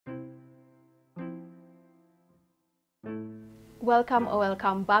Welcome or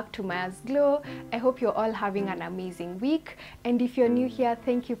welcome back to Maya's Glow. I hope you're all having an amazing week, and if you're new here,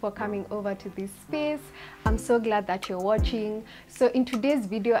 thank you for coming over to this space. I'm so glad that you're watching. So in today's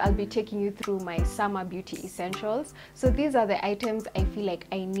video, I'll be taking you through my summer beauty essentials. So these are the items I feel like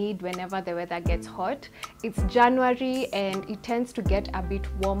I need whenever the weather gets hot. It's January and it tends to get a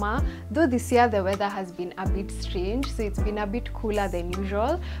bit warmer, though this year the weather has been a bit strange, so it's been a bit cooler than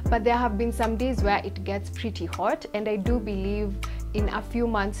usual, but there have been some days where it gets pretty hot, and I do believe in a few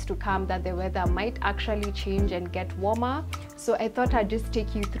months to come that the weather might actually change and get warmer. So I thought I'd just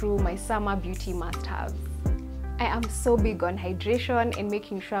take you through my summer beauty must-haves. I am so big on hydration and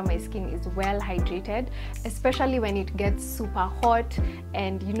making sure my skin is well hydrated, especially when it gets super hot,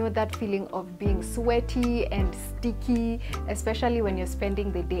 and you know that feeling of being sweaty and sticky, especially when you're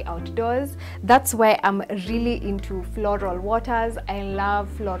spending the day outdoors. That's why I'm really into floral waters. I love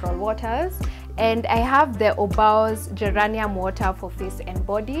floral waters. And I have the Obao's geranium water for face and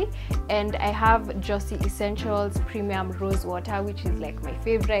body, and I have Josie Essentials premium rose water, which is like my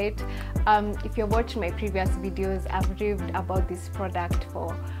favorite. If you've watched my previous videos, I've raved about this product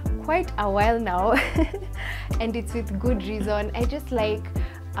for quite a while now and it's with good reason. I just like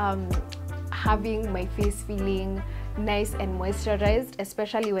having my face feeling nice and moisturized,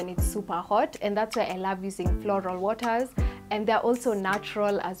 especially when it's super hot, and that's why I love using floral waters. And they're also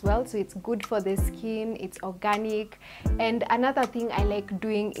natural as well, so it's good for the skin, it's organic. And another thing I like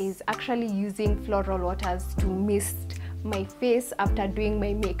doing is actually using floral waters to mist my face after doing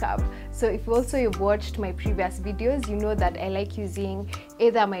my makeup. So if also you've watched my previous videos, you know that I like using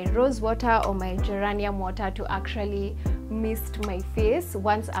either my rose water or my geranium water to actually mist my face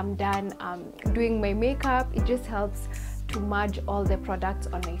once I'm done doing my makeup. It just helps to merge all the products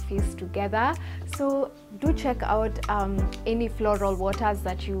on my face together. So do check out any floral waters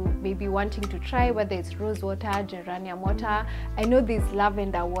that you may be wanting to try, whether it's rose water, geranium water. I know there's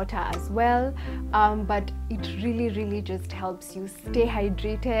lavender water as well, but it really just helps you stay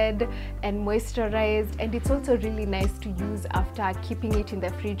hydrated and moisturized, and it's also really nice to use after keeping it in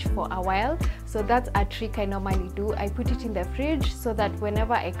the fridge for a while. So that's a trick I normally do. I put it in the fridge so that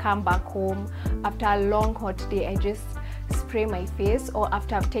whenever I come back home after a long hot day, I just spray my face, or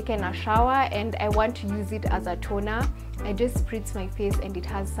after I've taken a shower and I want to use it as a toner, I just spritz my face, and it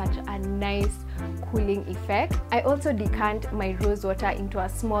has such a nice cooling effect. I also decant my rose water into a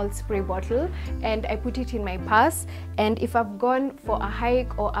small spray bottle and I put it in my purse, and if I've gone for a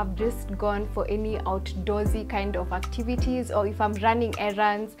hike or I've just gone for any outdoorsy kind of activities, or if I'm running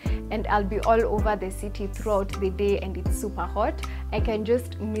errands and I'll be all over the city throughout the day and it's super hot, I can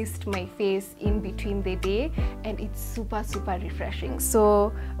just mist my face in between the day, and it's super refreshing.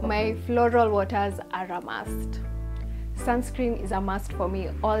 So my floral waters are a must. Sunscreen is a must for me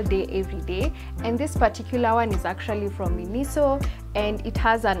all day, every day, and this particular one is actually from Miniso, and it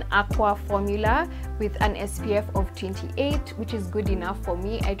has an aqua formula with an SPF of 28, which is good enough for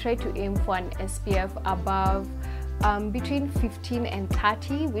me. I try to aim for an SPF above between 15 and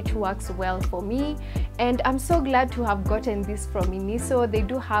 30, which works well for me, and I'm so glad to have gotten this from Miniso. They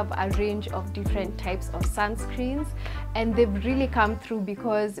do have a range of different types of sunscreens, and they've really come through,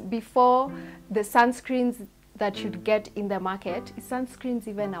 because before, the sunscreens that you'd get in the market, is sunscreens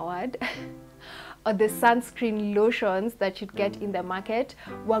even a word? Or the sunscreen lotions that you'd get in the market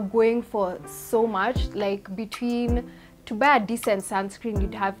were going for so much, like to buy a decent sunscreen,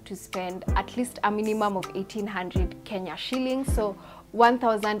 you'd have to spend at least a minimum of 1,800 Kenya shillings, so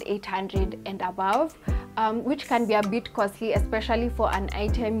 1,800 and above, which can be a bit costly, especially for an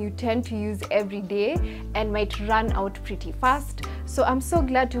item you tend to use every day and might run out pretty fast. So I'm so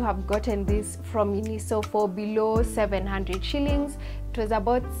glad to have gotten this from Miniso for below 700 shillings. It was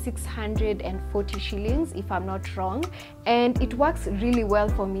about 640 shillings if I'm not wrong, and it works really well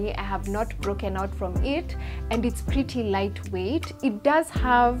for me. I have not broken out from it, and it's pretty lightweight. It does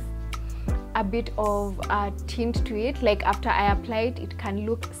have a bit of a tint to it, like after I apply it, it can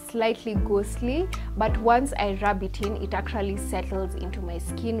look slightly ghostly, but once I rub it in, it actually settles into my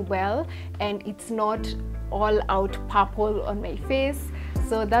skin well, and it's not all out purple on my face.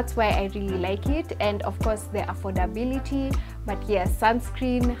 So that's why I really like it, and of course the affordability. But yes,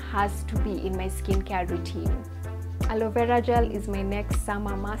 sunscreen has to be in my skincare routine. Aloe vera gel is my next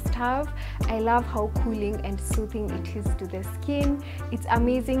summer must-have. I love how cooling and soothing it is to the skin. It's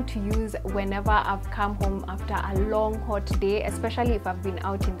amazing to use whenever I've come home after a long hot day, especially if I've been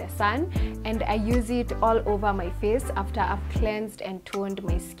out in the sun, and I use it all over my face after I've cleansed and toned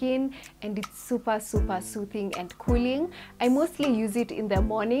my skin, and it's super soothing and cooling. I mostly use it in the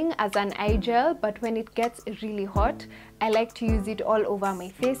morning as an eye gel, but when it gets really hot, I like to use it all over my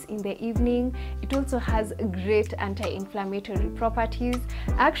face in the evening. It also has great anti-inflammatory properties.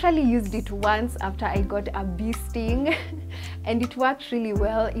 I actually used it once after I got a bee sting and it worked really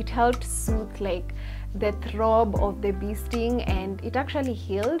well. It helped soothe like the throb of the bee sting and it actually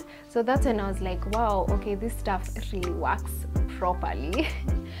healed. So that's when I was like, wow, okay, this stuff really works properly.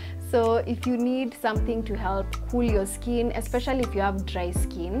 So if you need something to help cool your skin, especially if you have dry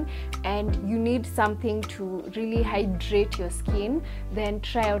skin and you need something to really hydrate your skin, then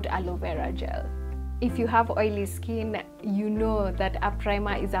try out aloe vera gel. If you have oily skin, you know that a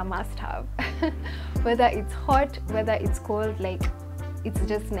primer is a must-have. Whether it's hot, whether it's cold, like it's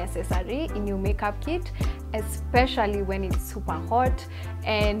just necessary in your makeup kit, especially when it's super hot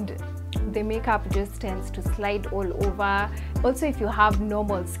and the makeup just tends to slide all over. Also, if you have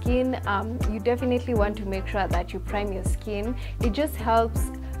normal skin, you definitely want to make sure that you prime your skin. It just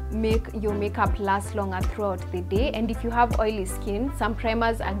helps make your makeup last longer throughout the day. And if you have oily skin, some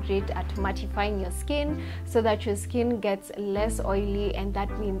primers are great at mattifying your skin so that your skin gets less oily, and that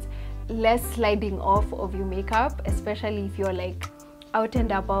means less sliding off of your makeup, especially if you're like out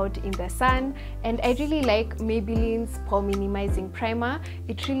and about in the sun. And I really like Maybelline's pore minimizing primer.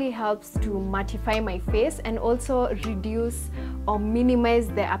 It really helps to mattify my face and also reduce or minimize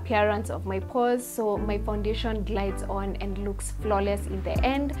the appearance of my pores, so my foundation glides on and looks flawless in the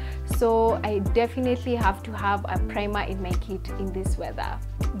end. So I definitely have to have a primer in my kit in this weather.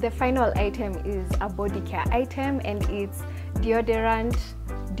 The final item is a body care item, and it's deodorant.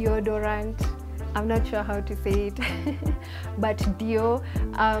 I'm not sure how to say it, but Deo.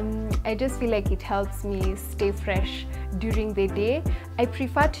 I just feel like it helps me stay fresh during the day. I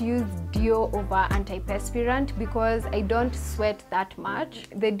prefer to use Deo over antiperspirant because I don't sweat that much.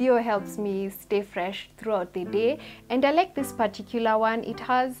 The Deo helps me stay fresh throughout the day, and I like this particular one. It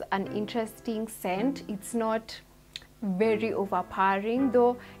has an interesting scent. It's not very overpowering,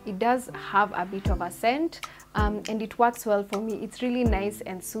 though it does have a bit of a scent. And it works well for me. It's really nice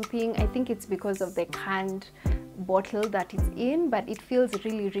and soothing. I think it's because of the canned bottle that it's in, but it feels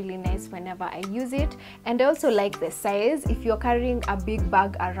really nice whenever I use it. And I also like the size. If you're carrying a big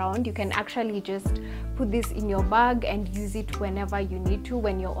bag around, you can actually just put this in your bag and use it whenever you need to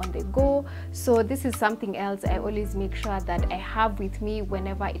when you're on the go. So this is something else I always make sure that I have with me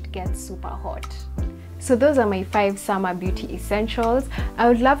whenever it gets super hot. So those are my 5 summer beauty essentials. I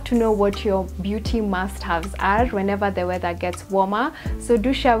would love to know what your beauty must-haves are whenever the weather gets warmer. So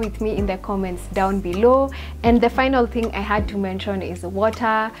do share with me in the comments down below. And the final thing I had to mention is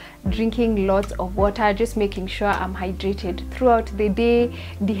water. Drinking lots of water, just making sure I'm hydrated throughout the day.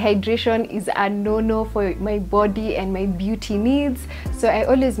 Dehydration is a no-no for my body and my beauty needs. So I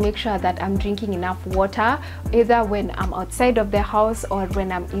always make sure that I'm drinking enough water, either when I'm outside of the house or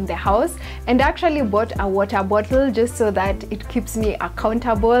when I'm in the house. And I actually bought a water bottle just so that it keeps me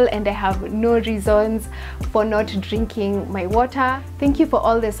accountable and I have no reasons for not drinking my water. Thank you for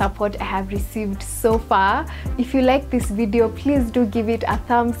all the support I have received so far. If you like this video, please do give it a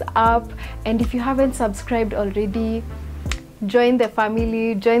thumbs up, and if you haven't subscribed already, join the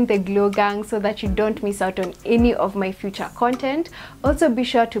family, join the Glow Gang so that you don't miss out on any of my future content. Also be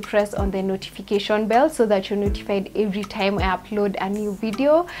sure to press on the notification bell so that you're notified every time I upload a new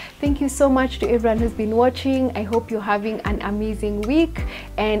video. Thank you so much to everyone who's been watching. I hope you're having an amazing week,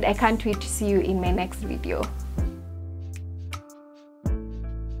 and I can't wait to see you in my next video.